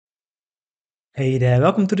Hey there,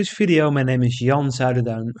 welcome to this video. My name is Jan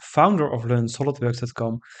Zuiderduin, founder of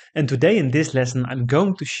LearnSolidWorks.com, and today in this lesson I'm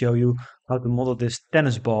going to show you how to model this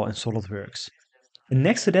tennis ball in SolidWorks. And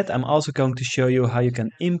next to that I'm also going to show you how you can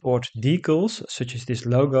import decals, such as this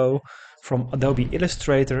logo, from Adobe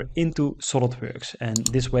Illustrator into SolidWorks, and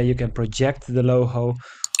this way you can project the logo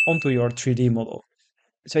onto your 3D model.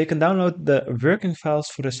 So you can download the working files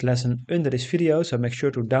for this lesson under this video, so make sure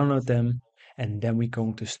to download them, and then we're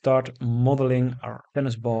going to start modeling our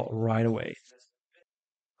tennis ball right away.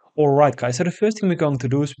 Alright guys, so the first thing we're going to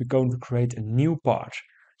do is we're going to create a new part.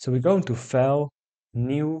 So we're going to File,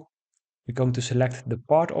 New, we're going to select the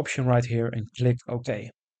part option right here and click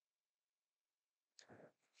OK.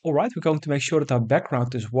 Alright, we're going to make sure that our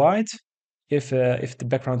background is white. If the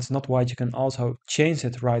background is not white, you can also change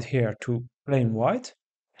it right here to plain white.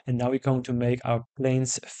 And now we're going to make our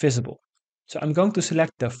planes visible. So I'm going to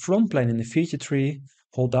select the front plane in the feature tree,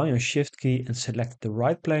 hold down your shift key and select the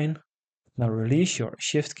right plane. Now release your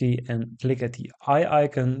shift key and click at the eye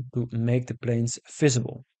icon to make the planes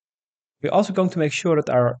visible. We're also going to make sure that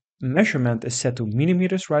our measurement is set to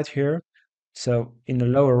millimeters right here. So in the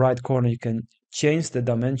lower right corner you can change the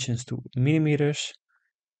dimensions to millimeters.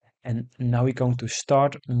 And now we're going to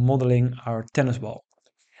start modeling our tennis ball.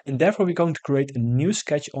 And therefore we're going to create a new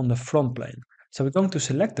sketch on the front plane. So we're going to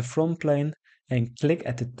select the front plane and click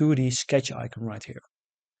at the 2D sketch icon right here.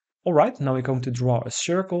 Alright, now we're going to draw a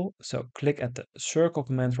circle. So click at the circle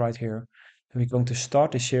command right here. And we're going to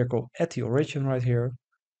start the circle at the origin right here,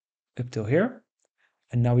 up till here.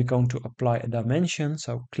 And now we're going to apply a dimension.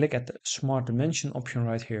 So click at the smart dimension option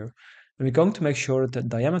right here. And we're going to make sure that the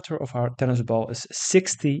diameter of our tennis ball is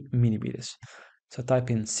 60 millimeters. So type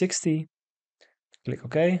in 60, click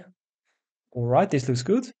OK. Alright, this looks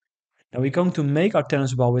good. Now we're going to make our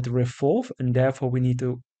tennis ball with revolve, and therefore we need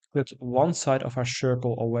to put one side of our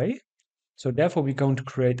circle away. So therefore we're going to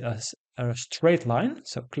create a straight line.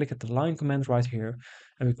 So click at the line command right here,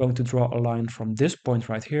 and we're going to draw a line from this point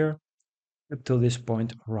right here up to this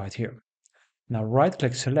point right here. Now right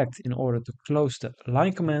click select in order to close the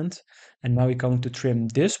line command, and now we're going to trim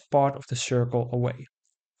this part of the circle away.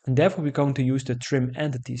 And therefore we're going to use the trim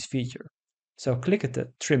entities feature. So click at the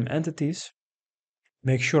trim entities.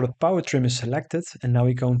 Make sure that power trim is selected, and now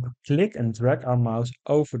we're going to click and drag our mouse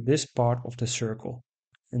over this part of the circle.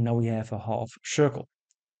 And now we have a half circle.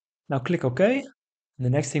 Now click OK. The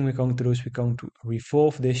next thing we're going to do is we're going to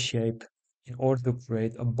revolve this shape in order to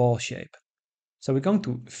create a ball shape. So we're going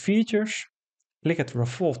to Features, click at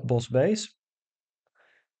Revolved Boss Base.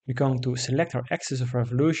 We're going to select our axis of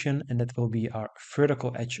revolution, and that will be our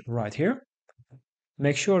vertical edge right here.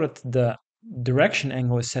 Make sure that the direction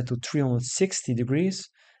angle is set to 360 degrees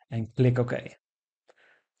and click OK.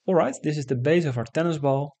 Alright, this is the base of our tennis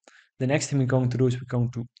ball. The next thing we're going to do is we're going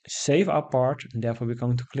to save our part, and therefore we're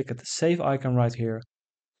going to click at the save icon right here.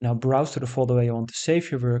 Now browse to the folder where you want to save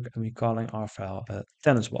your work, and we're calling our file a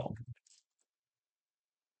tennis ball.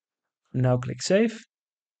 Now click save.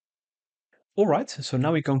 Alright, so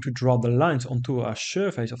now we're going to draw the lines onto our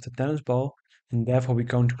surface of the tennis ball, and therefore we're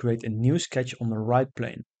going to create a new sketch on the right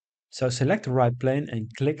plane. So select the right plane and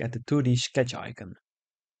click at the 2D sketch icon.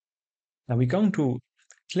 Now we're going to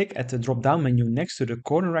click at the drop-down menu next to the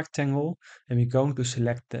corner rectangle, and we're going to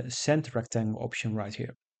select the center rectangle option right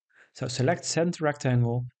here. So select center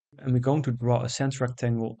rectangle, and we're going to draw a center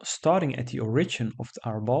rectangle starting at the origin of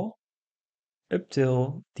our ball up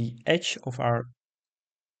till the edge of our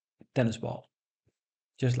tennis ball.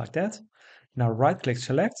 Just like that. Now right click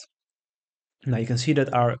select. Now you can see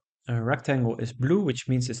that our rectangle is blue, which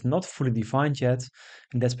means it's not fully defined yet,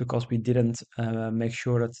 and that's because we didn't make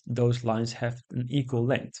sure that those lines have an equal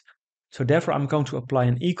length. So therefore I'm going to apply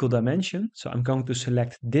an equal dimension. So I'm going to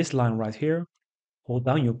select this line right here, hold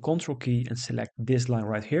down your Ctrl key and select this line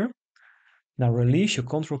right here. Now release your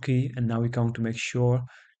Ctrl key, and now we're going to make sure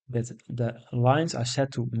that the lines are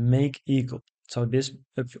set to make equal. So this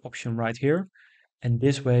option right here, and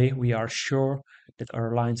this way we are sure that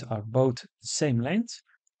our lines are both the same length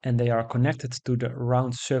and they are connected to the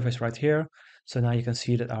round surface right here. So now you can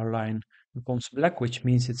see that our line becomes black, which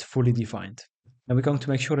means it's fully defined. Now we're going to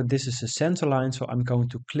make sure that this is a center line, so I'm going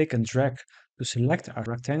to click and drag to select our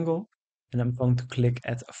rectangle, and I'm going to click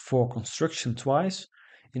at For Construction twice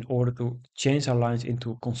in order to change our lines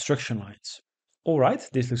into construction lines. Alright,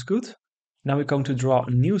 this looks good. Now we're going to draw a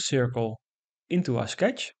new circle into our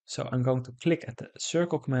sketch. So I'm going to click at the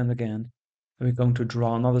circle command again, and we're going to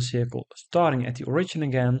draw another circle starting at the origin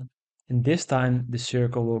again, and this time the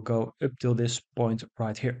circle will go up till this point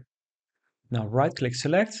right here. Now right click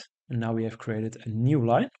select, and now we have created a new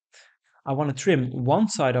line. I want to trim one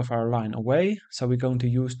side of our line away, so we're going to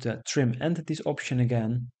use the Trim Entities option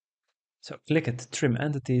again. So click at Trim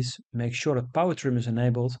Entities, make sure that Power Trim is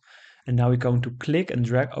enabled, and now we're going to click and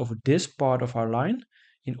drag over this part of our line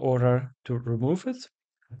in order to remove it.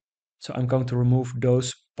 So I'm going to remove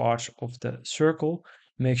those parts of the circle,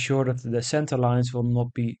 make sure that the center lines will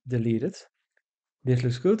not be deleted. This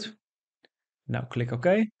looks good. Now click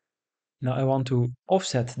OK. Now I want to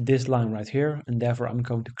offset this line right here, and therefore I'm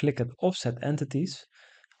going to click at Offset Entities.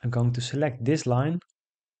 I'm going to select this line.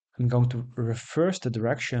 I'm going to reverse the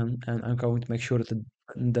direction, and I'm going to make sure that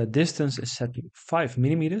the distance is set to 5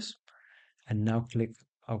 millimeters. And now click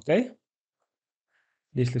OK.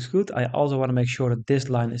 This looks good. I also want to make sure that this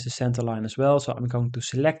line is the center line as well. So I'm going to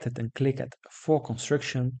select it and click at For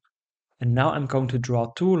Construction. And now I'm going to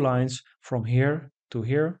draw two lines from here to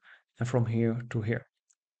here and from here to here.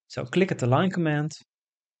 So click at the line command.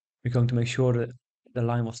 We're going to make sure that the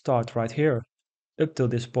line will start right here up till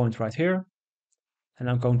this point right here. And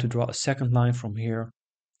I'm going to draw a second line from here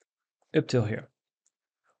up till here.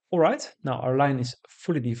 All right, now our line is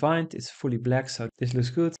fully defined. It's fully black, so this looks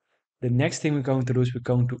good. The next thing we're going to do is we're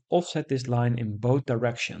going to offset this line in both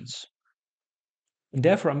directions. And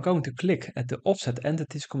therefore, I'm going to click at the Offset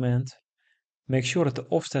Entities command. Make sure that the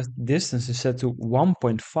offset distance is set to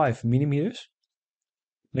 1.5 millimeters.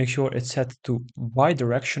 Make sure it's set to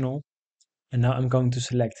bidirectional. And now I'm going to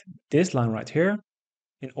select this line right here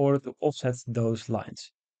in order to offset those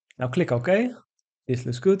lines. Now click OK. This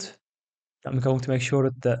looks good. I'm going to make sure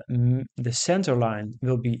that the center line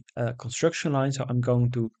will be a construction line. So I'm going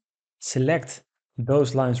to select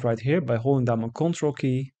those lines right here by holding down my Control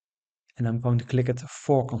key. And I'm going to click it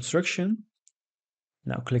For Construction.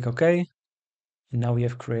 Now click OK. And now we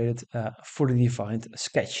have created a fully defined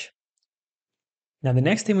sketch. Now the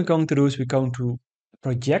next thing we're going to do is we're going to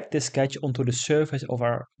project this sketch onto the surface of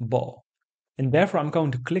our ball. And therefore I'm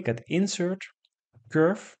going to click at Insert,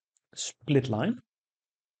 Curve, Split Line.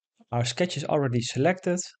 Our sketch is already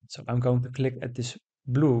selected, so I'm going to click at this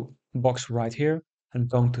blue box right here. I'm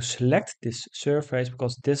going to select this surface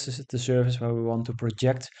because this is the surface where we want to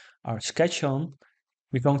project our sketch on.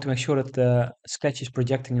 We're going to make sure that the sketch is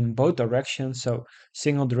projecting in both directions, so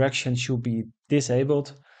single direction should be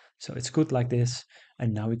disabled. So it's good like this,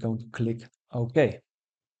 and now we're going to click OK.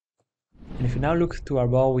 And if you now look to our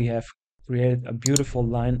ball, we have created a beautiful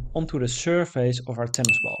line onto the surface of our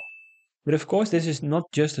tennis ball. But of course, this is not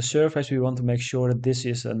just a surface. We want to make sure that this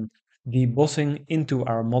is an debossing into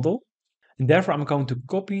our model. And therefore, I'm going to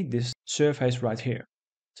copy this surface right here.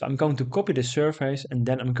 So I'm going to copy the surface, and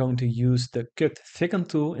then I'm going to use the Cut Thicken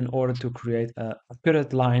tool in order to create a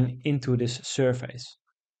cutted line into this surface.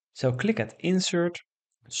 So click at Insert,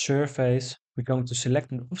 Surface. We're going to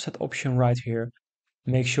select an offset option right here.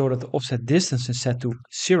 Make sure that the offset distance is set to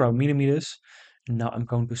 0 millimeters. And now I'm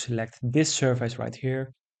going to select this surface right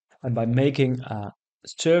here. And by making a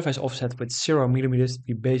surface offset with 0 millimeters,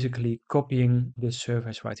 we're basically copying this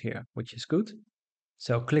surface right here, which is good.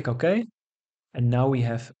 So click OK. And now we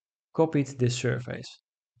have copied this surface.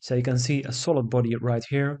 So you can see a solid body right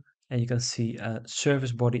here, and you can see a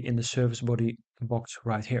surface body in the surface body box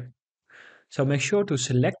right here. So make sure to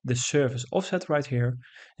select the surface offset right here,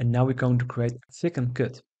 and now we're going to create a thicken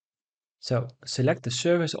cut. So select the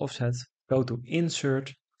surface offset, go to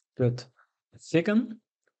Insert, Cut, Thicken.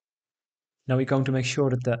 Now we're going to make sure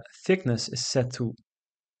that the thickness is set to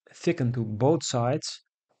thicken to both sides.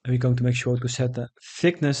 And we're going to make sure to set the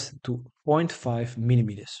thickness to 0.5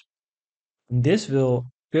 millimeters. And this will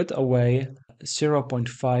cut away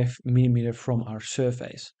 0.5 millimeter from our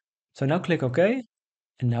surface. So now click OK.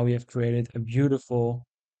 And now we have created a beautiful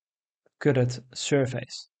cutted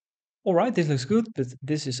surface. All right, this looks good, but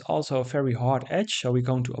this is also a very hard edge. So we're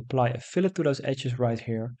going to apply a fillet to those edges right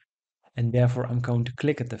here. And therefore I'm going to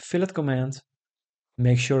click at the fillet command.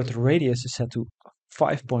 Make sure that the radius is set to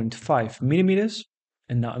 5.5 millimeters.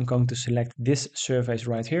 And now I'm going to select this surface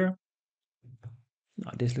right here.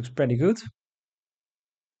 Now this looks pretty good.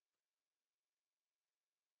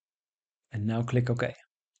 And now click OK.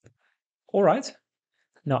 All right.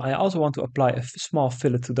 Now I also want to apply a small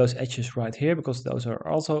fillet to those edges right here because those are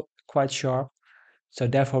also quite sharp. So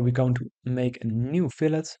therefore we're going to make a new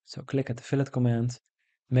fillet. So click at the fillet command.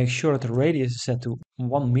 Make sure that the radius is set to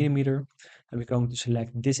 1 millimeter. And we're going to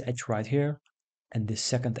select this edge right here and this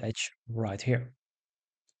second edge right here.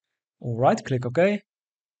 All right, click OK.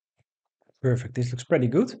 Perfect, this looks pretty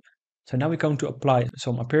good. So now we're going to apply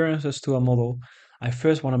some appearances to a model. I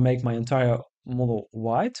first want to make my entire model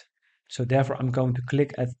white. So therefore I'm going to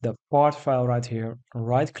click at the part file right here,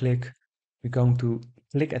 right click. We're going to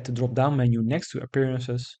click at the drop down menu next to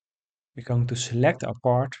appearances. We're going to select our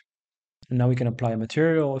part. And now we can apply a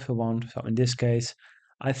material if we want. So in this case,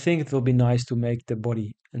 I think it will be nice to make the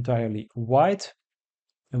body entirely white.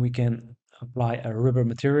 And we can apply a rubber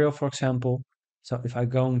material, for example. So if I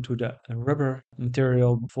go into the rubber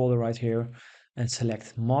material folder right here and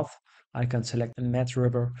select matte, I can select a matte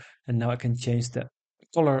rubber, and now I can change the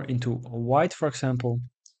color into white, for example,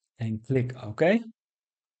 and click OK.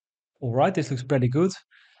 All right, this looks pretty good.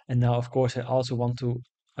 And now, of course, I also want to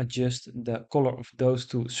adjust the color of those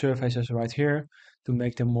two surfaces right here to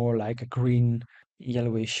make them more like a green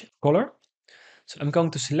yellowish color. So I'm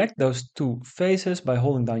going to select those two faces by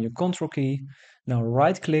holding down your Control key. Now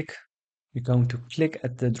right click, you're going to click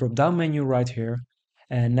at the drop down menu right here.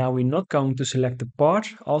 And now we're not going to select the part,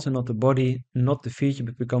 also not the body, not the feature,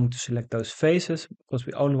 but we're going to select those faces because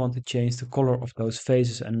we only want to change the color of those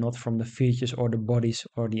faces and not from the features or the bodies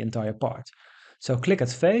or the entire part. So click at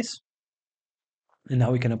face. And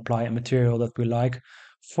now we can apply a material that we like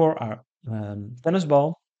for our tennis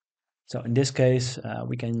ball. So in this case,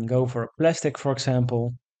 we can go for a plastic, for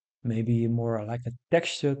example, maybe more like a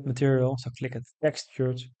textured material. So click at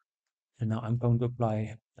textured. And now I'm going to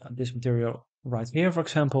apply this material right here, for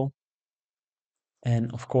example.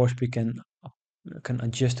 And of course, we can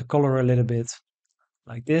adjust the color a little bit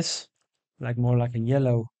like this, like more like a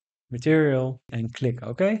yellow material, and click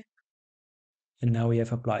OK. And now we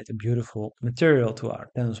have applied a beautiful material to our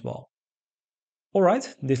tennis ball. All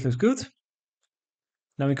right, this looks good.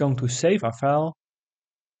 Now we're going to save our file.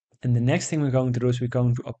 And the next thing we're going to do is we're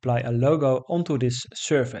going to apply a logo onto this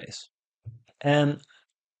surface. And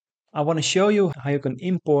I want to show you how you can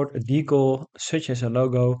import a decal such as a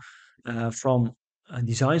logo from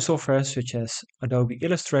design software such as Adobe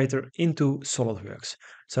Illustrator into SOLIDWORKS.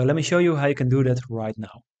 So let me show you how you can do that right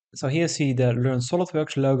now. So here see the Learn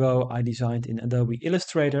SOLIDWORKS logo I designed in Adobe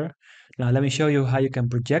Illustrator. Now let me show you how you can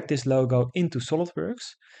project this logo into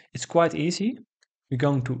SOLIDWORKS. It's quite easy. We're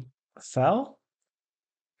going to File,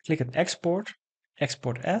 click at Export,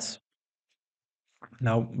 Export As.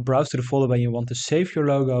 Now browse to the folder where you want to save your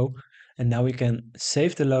logo, and now we can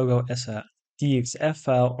save the logo as a DXF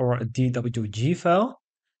file or a DWG file.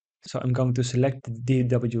 So I'm going to select the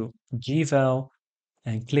DWG file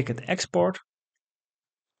and click at Export.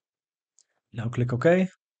 Now click OK.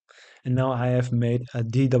 And now I have made a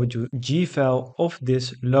DWG file of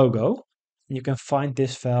this logo. You can find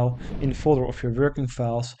this file in the folder of your working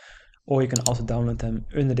files, or you can also download them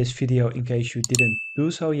under this video in case you didn't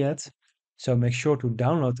do so yet. So make sure to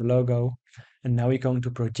download the logo. And now we're going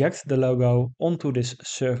to project the logo onto this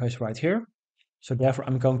surface right here. So therefore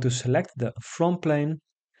I'm going to select the front plane.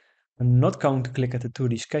 I'm not going to click at the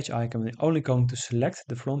 2D sketch icon, I'm only going to select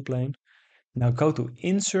the front plane. Now go to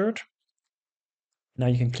Insert. Now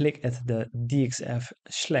you can click at the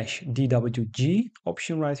DXF/DWG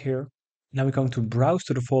option right here. Now we're going to browse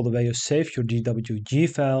to the folder where you saved your DWG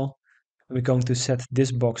file. We're going to set this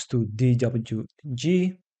box to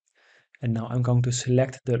DWG. And now I'm going to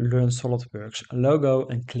select the Learn SOLIDWORKS logo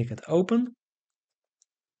and click at Open.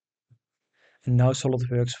 And now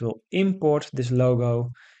SOLIDWORKS will import this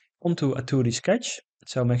logo onto a 2D sketch.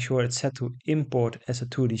 So make sure it's set to import as a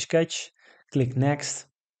 2D sketch. Click Next.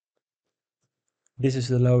 This is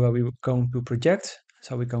the logo we're going to project.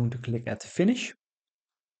 So we're going to click at Finish.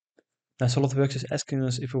 Now SOLIDWORKS is asking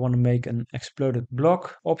us if we want to make an exploded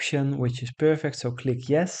block option, which is perfect. So click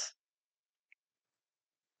Yes.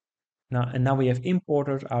 Now we have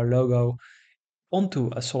imported our logo onto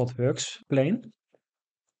a SOLIDWORKS plane.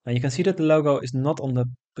 Now you can see that the logo is not on the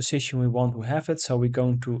position we want to have it. So we're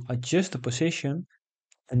going to adjust the position,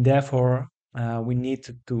 and therefore we need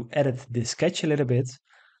to edit the sketch a little bit.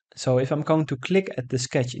 So if I'm going to click at the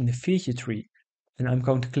sketch in the feature tree, and I'm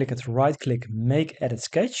going to click at right click, make edit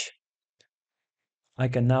sketch, I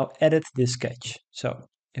can now edit this sketch. So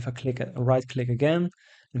if I click at right click again,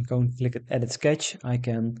 I'm going to click at edit sketch, I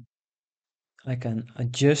can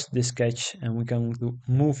adjust this sketch and we're going to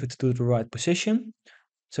move it to the right position.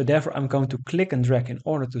 So therefore I'm going to click and drag in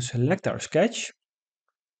order to select our sketch.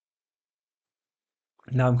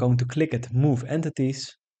 Now I'm going to click at move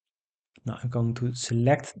entities. Now I'm going to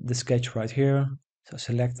select the sketch right here. So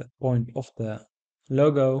select the point of the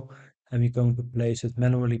logo and we're going to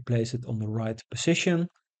manually place it on the right position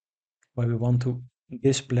where we want to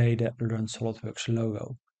display the Learn SOLIDWORKS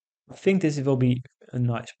logo. I think this will be a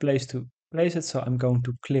nice place to place it, so I'm going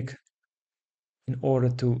to click in order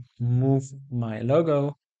to move my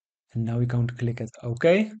logo, and now we're going to click at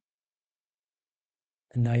OK.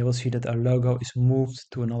 And now you will see that our logo is moved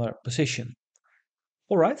to another position.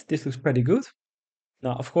 All right, this looks pretty good.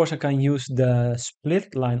 Now, of course, I can use the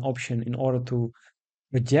split line option in order to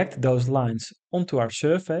project those lines onto our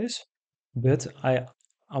surface, but I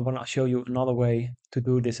I want to show you another way to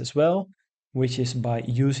do this as well, which is by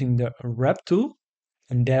using the wrap tool.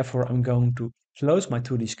 And therefore I'm going to close my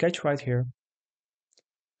 2D sketch right here.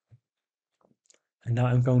 And now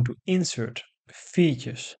I'm going to insert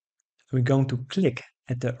features. We're going to click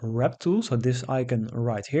at the wrap tool, so this icon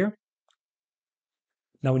right here.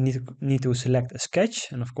 Now we need to select a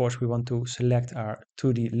sketch, and of course we want to select our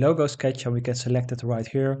 2D logo sketch, and we can select it right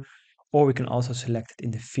here, or we can also select it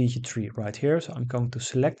in the feature tree right here. So I'm going to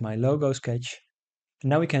select my logo sketch. And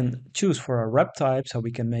now we can choose for a wrap type, so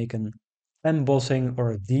we can make an embossing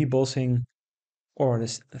or a debossing, or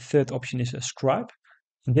this third option is a scribe.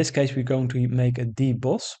 In this case we're going to make a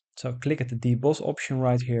deboss, so click at the deboss option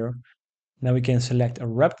right here. Now we can select a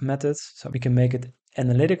wrap method, so we can make it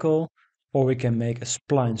analytical, or we can make a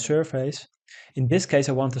spline surface. In this case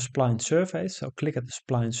I want a spline surface, so click at the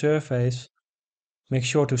spline surface. Make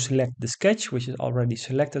sure to select the sketch, which is already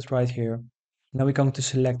selected right here. Now we're going to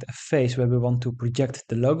select a face where we want to project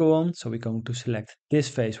the logo on, so we're going to select this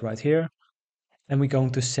face right here. And we're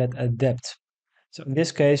going to set a depth. So in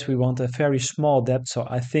this case we want a very small depth, so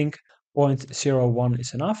I think 0.01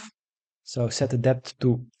 is enough. So set the depth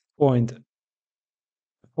to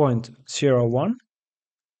 0.01,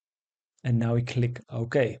 and now we click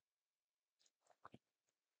OK.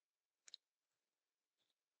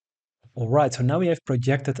 Alright, so now we have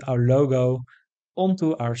projected our logo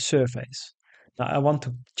onto our surface. Now I want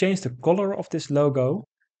to change the color of this logo,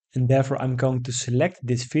 and therefore I'm going to select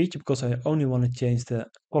this feature because I only want to change the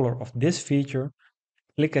color of this feature.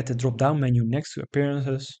 Click at the drop-down menu next to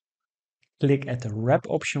Appearances, click at the Wrap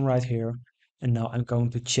option right here, and now I'm going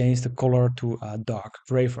to change the color to a dark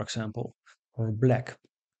gray, for example, or black.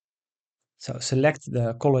 So select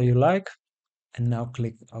the color you like, and now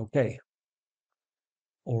click OK.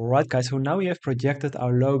 Alright guys, so now we have projected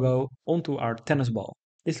our logo onto our tennis ball.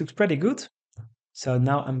 This looks pretty good. So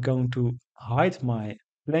now I'm going to hide my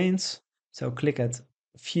planes. So click at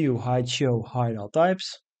View, Hide, Show, Hide All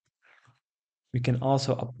Types. We can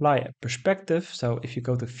also apply a perspective. So if you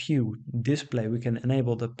go to View, Display, we can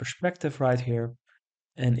enable the perspective right here.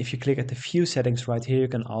 And if you click at the View settings right here, you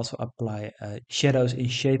can also apply shadows in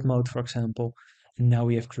shade mode, for example. And now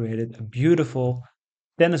we have created a beautiful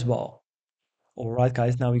tennis ball. Alright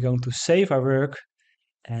guys, now we're going to save our work,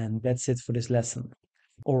 and that's it for this lesson.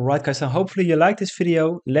 Alright guys, so hopefully you liked this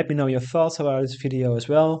video. Let me know your thoughts about this video as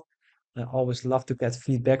well. I always love to get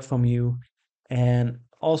feedback from you. And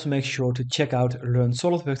also make sure to check out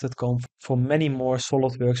learnsolidworks.com for many more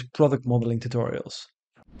SolidWorks product modeling tutorials.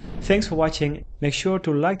 Thanks for watching. Make sure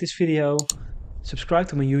to like this video, subscribe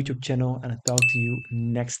to my YouTube channel, and I'll talk to you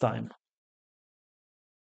next time.